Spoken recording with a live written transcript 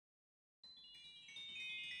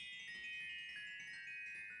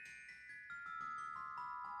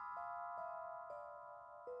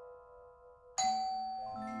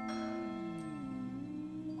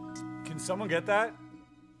someone get that?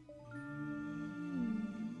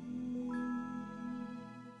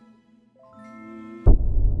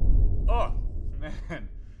 Oh, man.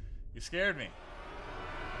 You scared me.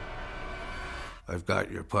 I've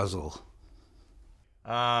got your puzzle.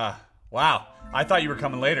 Wow. I thought you were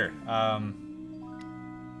coming later.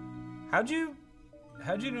 How'd you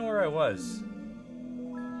know where I was?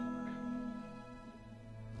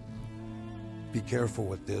 Be careful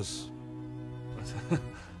with this.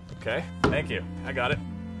 Okay, thank you. I got it.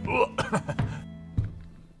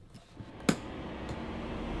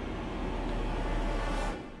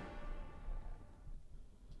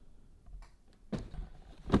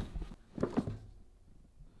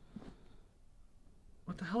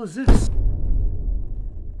 What the hell is this?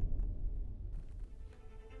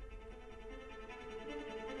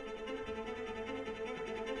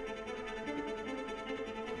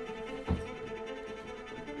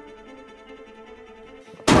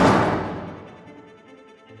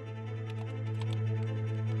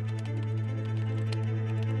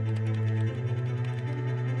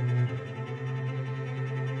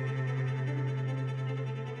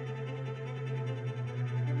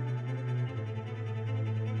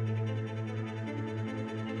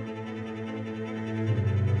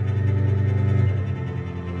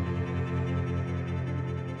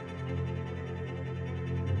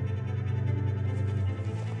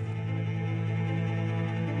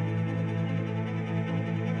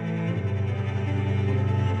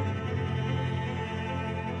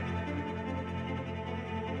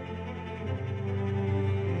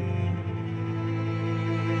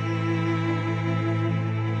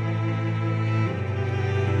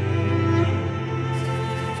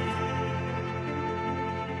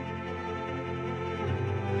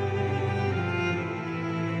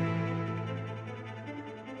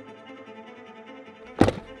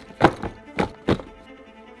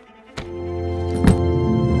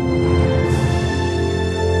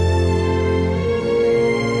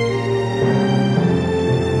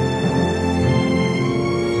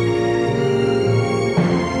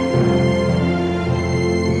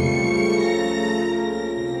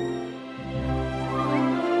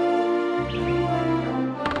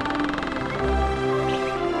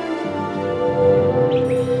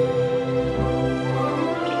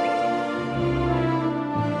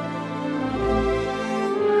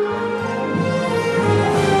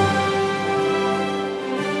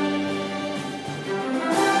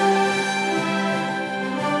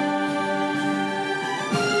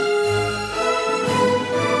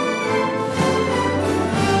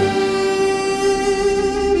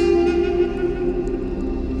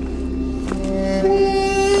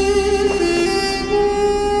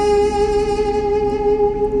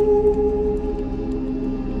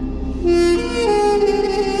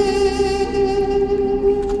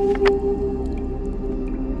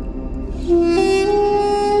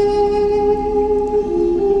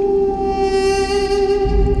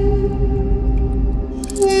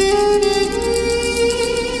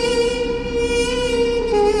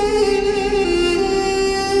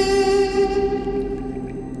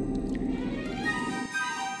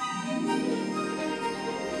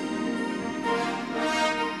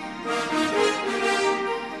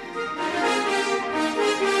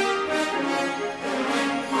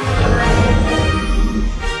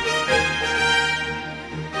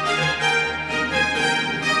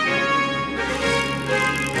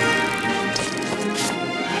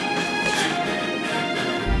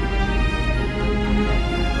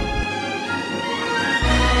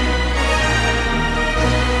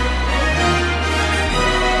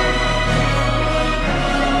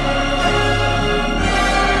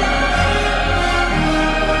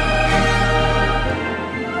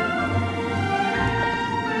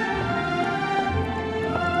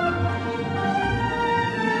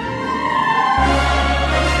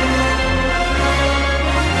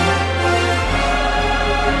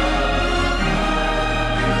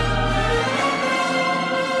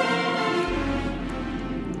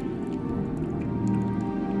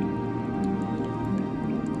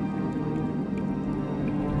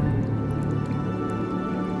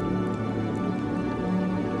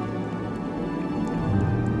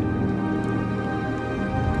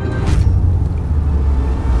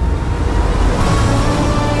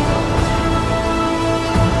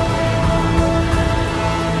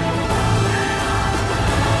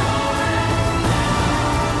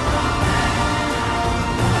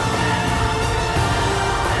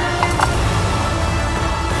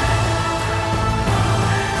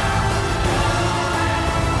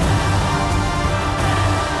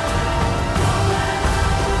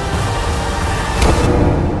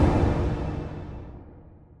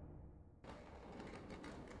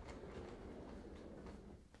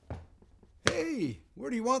 Where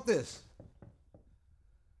do you want this?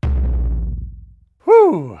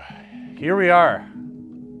 Whew, here we are.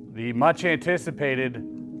 The much anticipated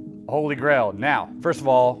Holy Grail. Now, first of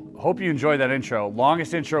all, hope you enjoyed that intro.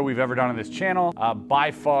 Longest intro we've ever done on this channel. By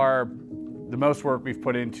far, the most work we've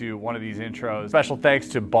put into one of these intros. Special thanks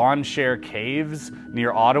to Bonshare Caves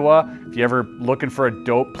near Ottawa. If you're ever looking for a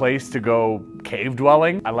dope place to go cave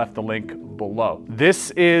dwelling, I left the link below. This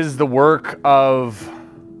is the work of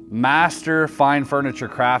master fine furniture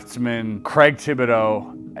craftsman Craig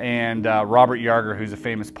Thibodeau and Robert Yarger, who's a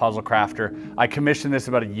famous puzzle crafter. I commissioned this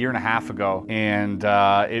about 1.5 years ago, and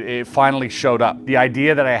it finally showed up. The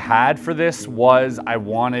idea that I had for this was I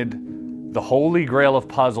wanted the Holy Grail of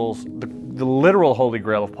puzzles, the literal Holy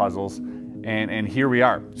Grail of puzzles, and here we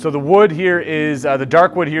are. So the wood here is, the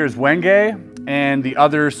dark wood here is wenge, and the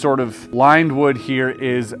other sort of lined wood here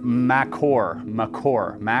is macore.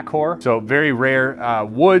 So very rare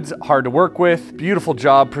woods, hard to work with. Beautiful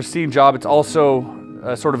job, pristine job. It's also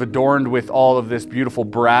sort of adorned with all of this beautiful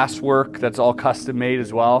brass work that's all custom made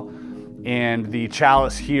as well. And the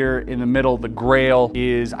chalice here in the middle, the grail,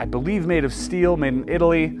 is, I believe, made of steel, made in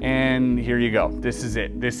Italy. And here you go. This is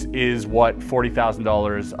it. This is what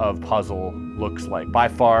 $40,000 of puzzle looks like. By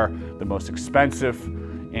far the most expensive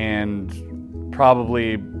and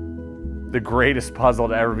probably the greatest puzzle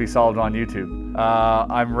to ever be solved on YouTube.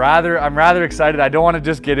 I'm rather excited. I don't want to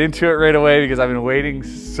just get into it right away because I've been waiting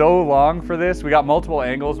so long for this. We got multiple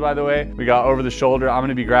angles, by the way. We got over the shoulder. I'm going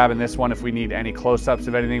to be grabbing this one if we need any close-ups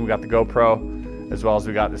of anything. We got the GoPro, as well as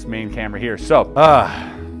we got this main camera here. So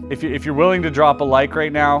if you're willing to drop a like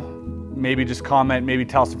right now, maybe just comment, maybe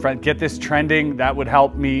tell some friends, get this trending. That would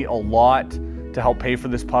help me a lot to help pay for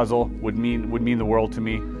this puzzle. Would mean the world to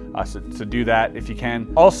me. So do that if you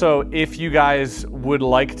can. Also, if you guys would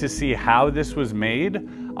like to see how this was made,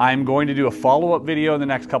 I'm going to do a follow-up video in the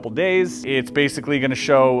next couple days. It's basically going to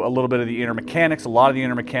show a little bit of the inner mechanics, a lot of the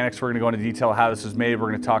inner mechanics. We're going to go into detail how this was made. We're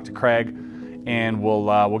going to talk to Craig, and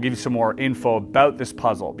we'll give you some more info about this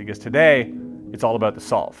puzzle, because today it's all about the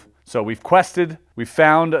solve. So we've quested, we've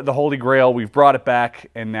found the Holy Grail, we've brought it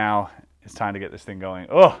back, and now it's time to get this thing going.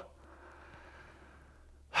 Oh.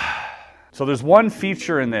 So there's one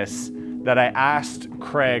feature in this that I asked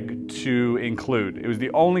Craig to include. It was the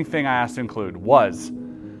only thing I asked to include, was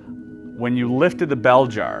when you lifted the bell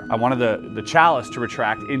jar, I wanted the chalice to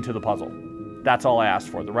retract into the puzzle. That's all I asked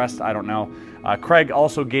for. The rest, I don't know. Craig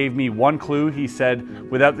also gave me one clue. He said,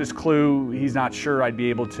 without this clue, he's not sure I'd be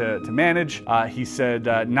able to manage. He said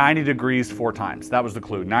 90 degrees 4 times. That was the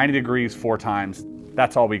clue, 90 degrees 4 times.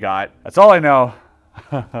 That's all we got. That's all I know.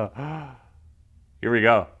 Here we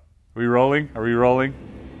go. Are we rolling? Are we rolling?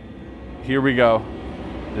 Here we go.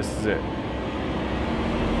 This is it.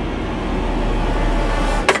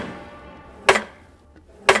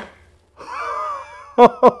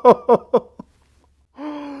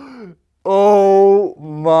 Oh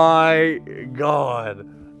my God.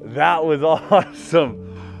 That was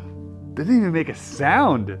awesome. Didn't even make a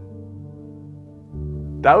sound.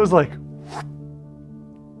 That was like,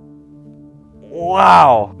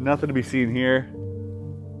 wow. Nothing to be seen here.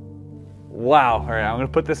 Wow. All right, I'm gonna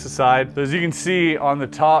put this aside. So as you can see on the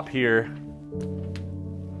top here,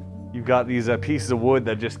 you've got these pieces of wood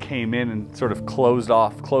that just came in and sort of closed it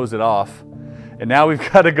off. And now we've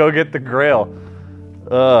got to go get the grail.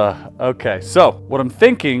 Okay, so what I'm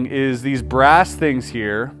thinking is these brass things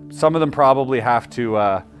here, some of them probably have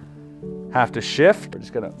to shift. We're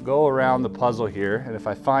just gonna go around the puzzle here, and if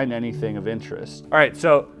I find anything of interest. All right,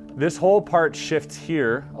 so this whole part shifts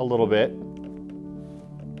here a little bit.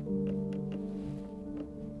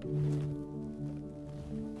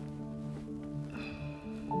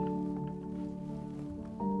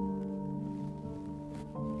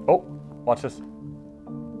 Oh, watch this.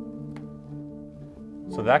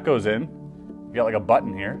 So that goes in. You got like a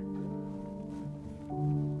button here.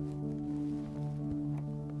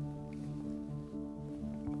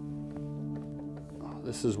 Oh,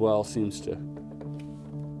 this as well seems to.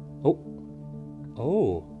 Oh.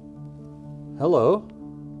 Oh. Hello.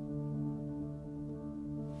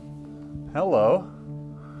 Hello.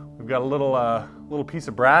 We've got a little piece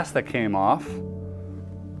of brass that came off.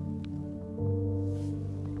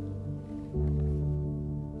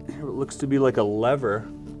 Looks to be like a lever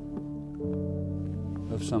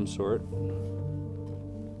of some sort.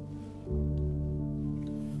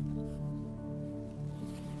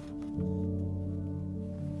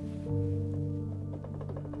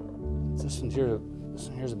 This one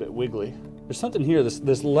here's a bit wiggly. There's something here,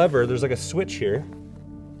 this lever, there's like a switch here.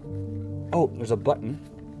 Oh, there's a button.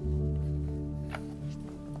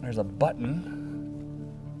 There's a button.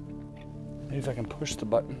 Maybe if I can push the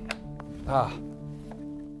button. Ah.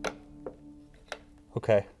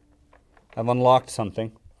 Okay, I've unlocked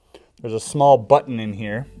something. There's a small button in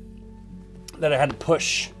here that I had to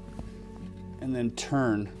push and then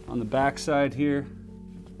turn. On the back side here,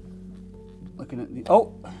 looking at the,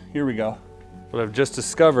 oh, here we go. What I've just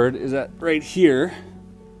discovered is that right here,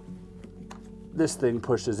 this thing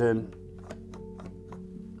pushes in.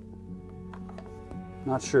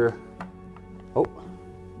 Not sure, oh,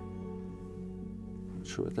 not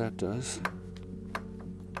sure what that does.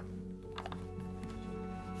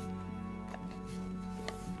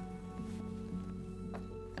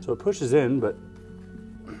 So it pushes in, but,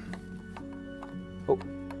 oh,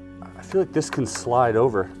 I feel like this can slide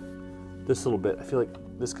over this little bit. I feel like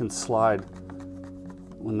this can slide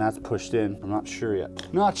when that's pushed in. I'm not sure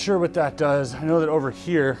yet. Not sure what that does. I know that over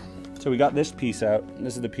here, so we got this piece out.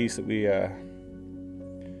 This is the piece that we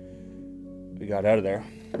got out of there.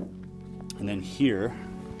 And then here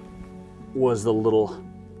was the little,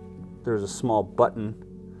 there's a small button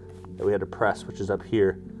that we had to press, which is up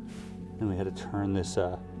here. And we had to turn this,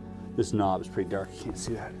 this knob. It's pretty dark, you can't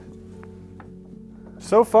see that.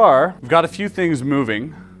 So far, we've got a few things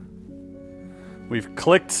moving. We've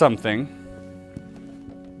clicked something.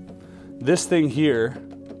 This thing here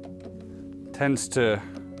tends to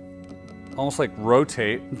almost like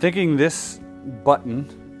rotate. I'm thinking this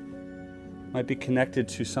button might be connected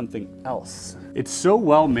to something else. It's so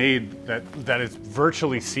well made that it's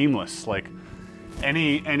virtually seamless. Like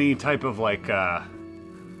any type of like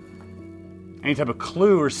any type of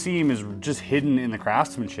clue or seam is just hidden in the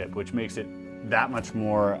craftsmanship, which makes it that much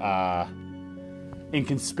more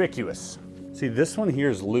inconspicuous. See, this one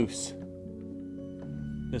here is loose.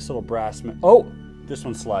 This little brass, oh, this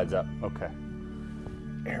one slides up. Okay,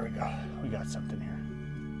 there we go. We got something here.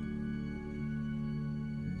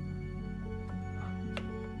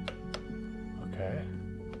 Okay.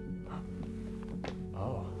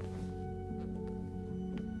 Oh.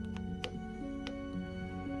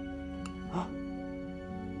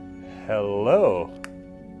 Hello.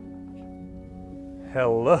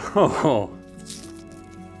 Hello.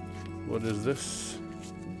 What is this?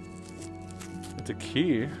 It's a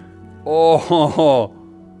key. Oh,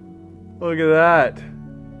 look at that.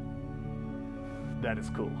 That is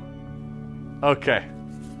cool. Okay.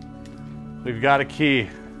 We've got a key.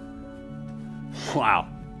 Wow.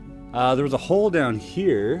 There was a hole down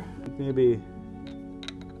here. Maybe.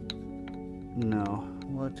 No.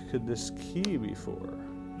 What could this key be for?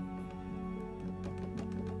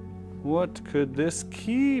 What could this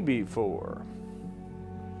key be for?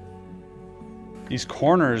 These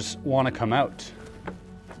corners want to come out.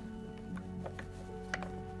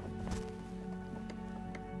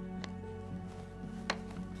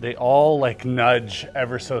 They all like nudge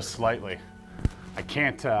ever so slightly. I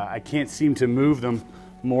can't seem to move them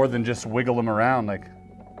more than just wiggle them around. Like,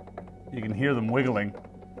 you can hear them wiggling.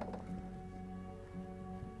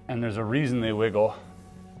 And there's a reason they wiggle.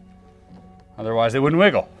 Otherwise they wouldn't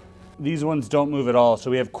wiggle. These ones don't move at all. So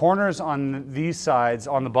we have corners on these sides,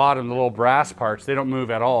 on the bottom, the little brass parts, they don't move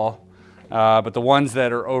at all. But the ones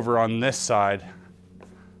that are over on this side,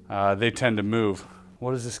 they tend to move.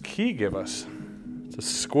 What does this key give us? It's a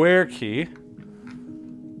square key.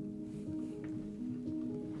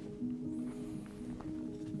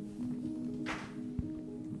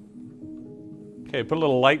 Okay, put a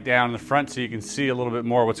little light down in the front so you can see a little bit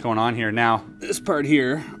more what's going on here. Now, this part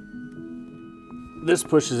here, this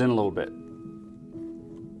pushes in a little bit.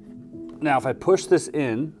 Now, if I push this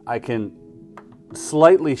in, I can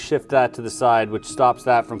slightly shift that to the side, which stops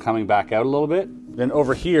that from coming back out a little bit. Then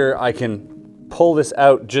over here, I can pull this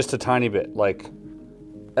out just a tiny bit, like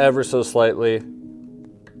ever so slightly,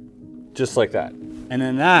 just like that. And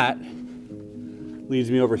then that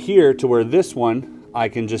leads me over here to where this one, I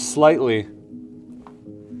can just slightly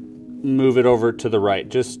move it over to the right.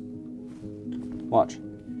 Just watch.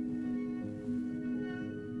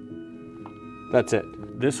 That's it.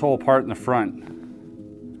 This whole part in the front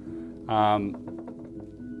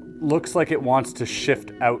looks like it wants to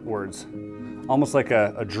shift outwards, almost like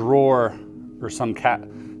a drawer or some type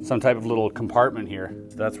of little compartment here.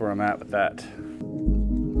 So that's where I'm at with that.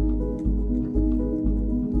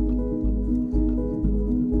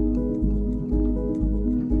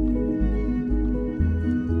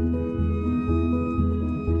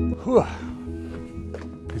 Whew.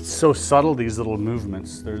 It's so subtle, these little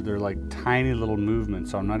movements. They're like tiny little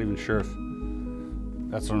movements, so I'm not even sure if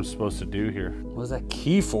that's what I'm supposed to do here. What is that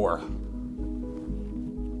key for?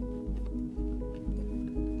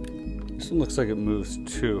 This one looks like it moves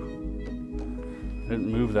too. I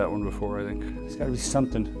didn't move that one before, I think. There's gotta be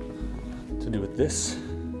something to do with this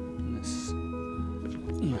and this.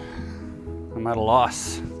 I'm at a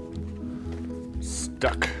loss.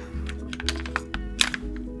 stuck.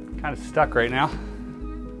 Kind of stuck right now.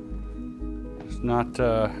 It's not,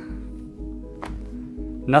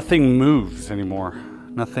 nothing moves anymore.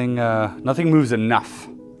 Nothing moves enough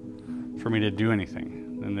for me to do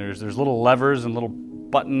anything. And there's little levers and little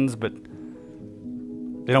buttons, but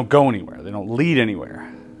they don't go anywhere. They don't lead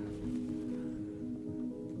anywhere.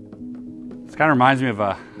 This kind of reminds me of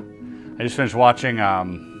I just finished watching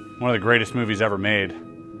one of the greatest movies ever made,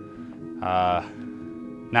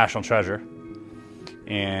 National Treasure.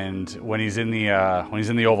 And when he's in the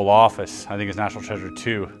Oval Office, I think it's National Treasure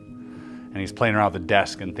 2, and he's playing around with the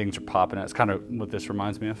desk and things are popping out. It's kind of what this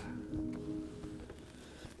reminds me of.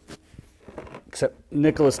 Except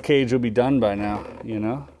Nicolas Cage will be done by now, you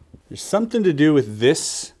know? There's something to do with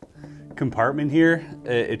this compartment here.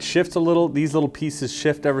 It shifts a little. These little pieces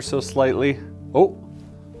shift ever so slightly. Oh,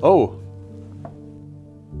 oh.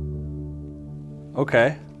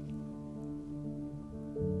 Okay.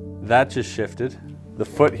 That just shifted. The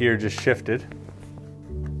foot here just shifted.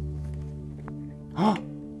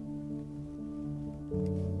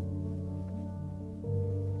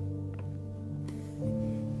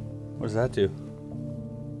 What does that do?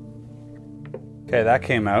 Okay, that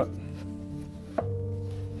came out.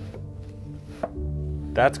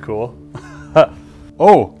 That's cool.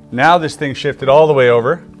 Oh, now this thing shifted all the way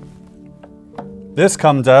over. This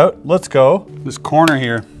comes out. Let's go. This corner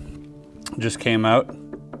here just came out.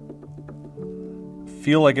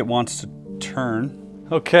 Feel like it wants to turn.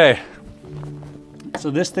 Okay. So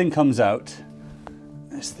this thing comes out.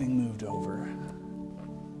 This thing moved over.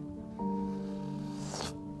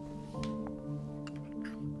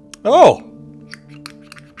 Oh!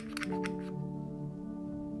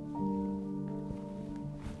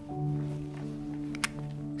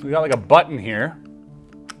 We got like a button here.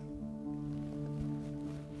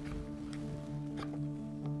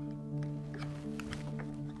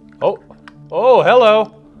 Oh, oh,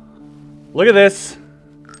 hello. Look at this.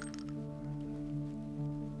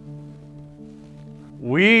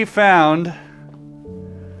 We found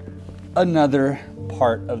another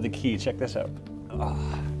part of the key. Check this out. Oh,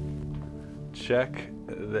 check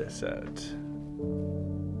this out.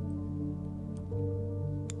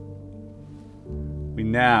 We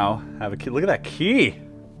now have a key. Look at that key.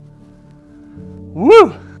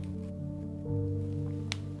 Woo!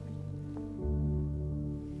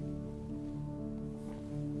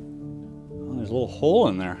 Oh, there's a little hole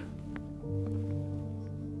in there.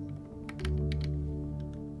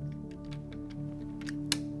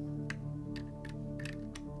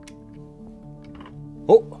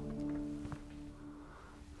 Oh!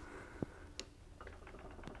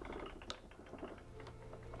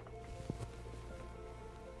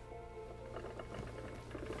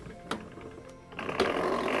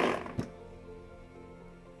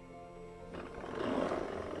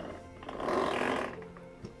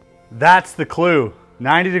 That's the clue.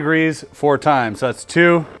 90 degrees 4 times. So that's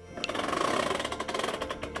 2.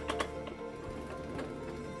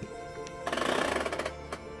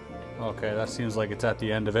 Okay, that seems like it's at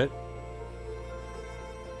the end of it.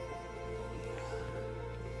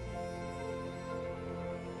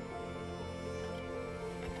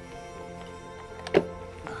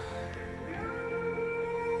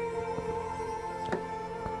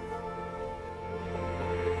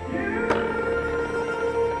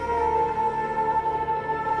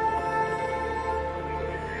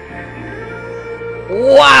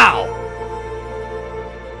 Wow!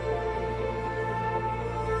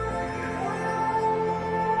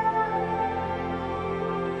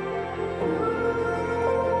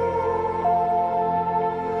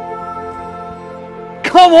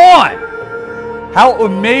 Come on! How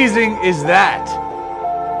amazing is that?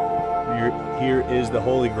 Here is the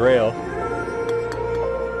Holy Grail.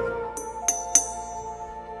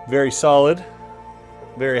 Very solid,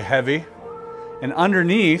 very heavy. And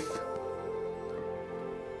underneath,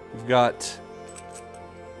 we've got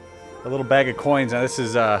a little bag of coins. Now this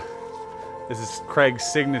is Craig's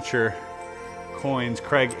signature coins.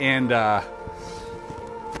 Craig and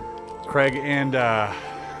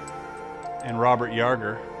Robert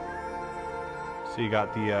Yarger. So you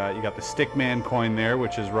got the stickman coin there,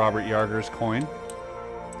 which is Robert Yarger's coin,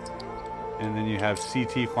 and then you have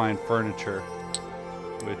CT Fine Furniture,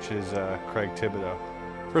 which is Craig Thibodeau.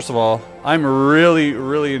 First of all, I'm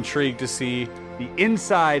really intrigued to see the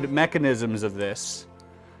inside mechanisms of this.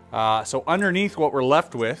 So underneath, what we're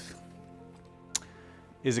left with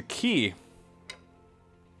is a key.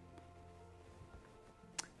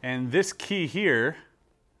 And this key here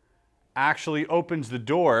actually opens the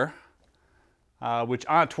door, which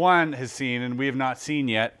Antoine has seen and we have not seen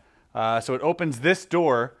yet. So it opens this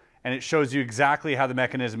door, and it shows you exactly how the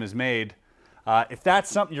mechanism is made. If that's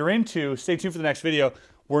something you're into, stay tuned for the next video.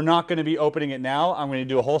 We're not going to be opening it now. I'm going to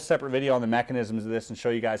do a whole separate video on the mechanisms of this and show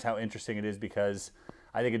you guys how interesting it is, because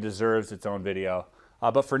I think it deserves its own video.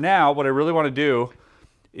 But for now, what I really want to do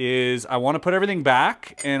is I want to put everything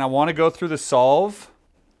back, and I want to go through the solve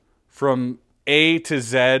from A to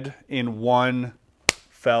Z in one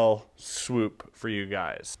fell swoop for you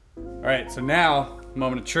guys. All right, so now,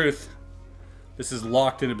 moment of truth. This is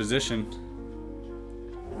locked into position.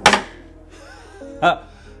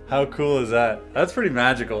 How cool is that? That's pretty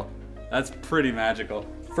magical. That's pretty magical.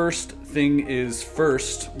 First thing is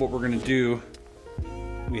first, what we're gonna do,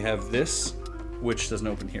 we have this, which doesn't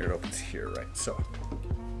open here, it opens here, right? So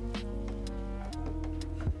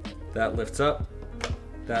that lifts up,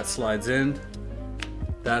 that slides in,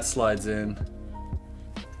 that slides in,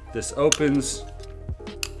 this opens,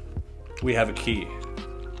 we have a key.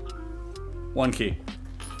 One key.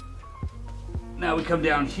 Now we come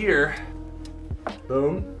down here,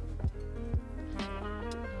 boom.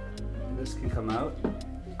 This can come out.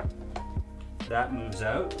 That moves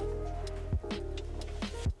out.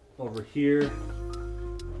 Over here.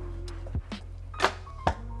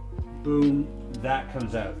 Boom, that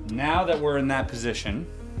comes out. Now that we're in that position,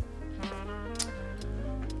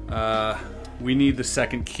 we need the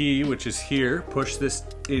second key, which is here. Push this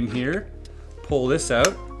in here, pull this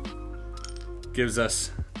out. Gives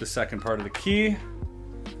us the second part of the key,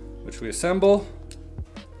 which we assemble.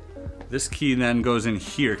 This key then goes in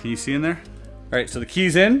here. Can you see in there? All right, so the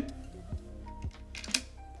key's in.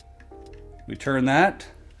 We turn that.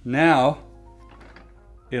 Now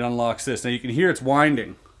it unlocks this. Now you can hear it's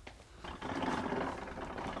winding.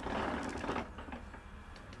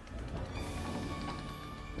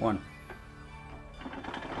 One.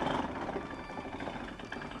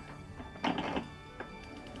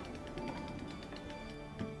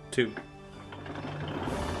 Two.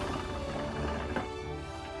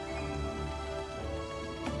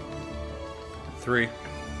 Three.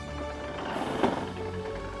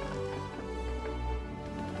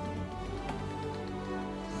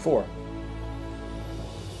 Four.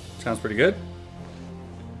 Sounds pretty good.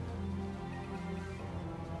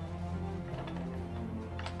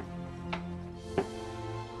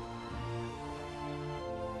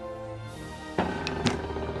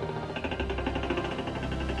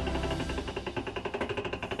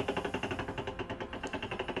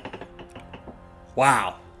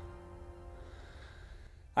 Wow.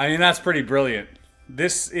 I mean, that's pretty brilliant.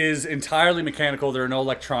 This is entirely mechanical. There are no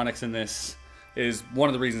electronics in this. Is one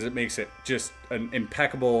of the reasons it makes it just an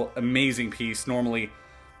impeccable, amazing piece. Normally,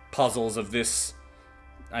 puzzles of this,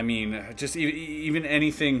 I mean, just even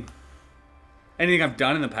anything I've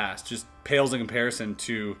done in the past just pales in comparison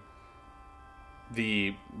to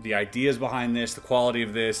the ideas behind this, the quality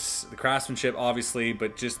of this, the craftsmanship, obviously,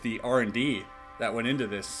 but just the R&D that went into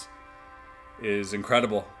this is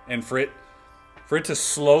incredible. And for it to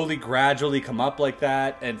slowly, gradually come up like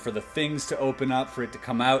that, and for the things to open up, for it to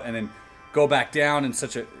come out and then go back down in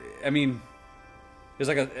such a, I mean, there's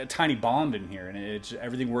like a tiny bomb in here, and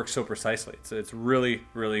everything works so precisely. It's really,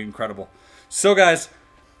 really incredible. So guys,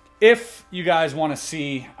 if you guys want to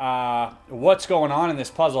see what's going on in this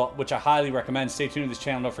puzzle, which I highly recommend, stay tuned to this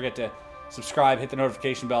channel. Don't forget to subscribe, hit the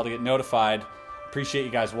notification bell to get notified. Appreciate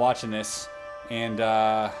you guys watching this. And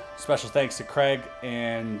special thanks to Craig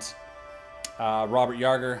and Robert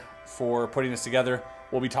Yarger for putting this together.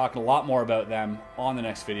 We'll be talking a lot more about them on the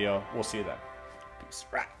next video. We'll see you then. Peace.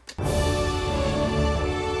 Right.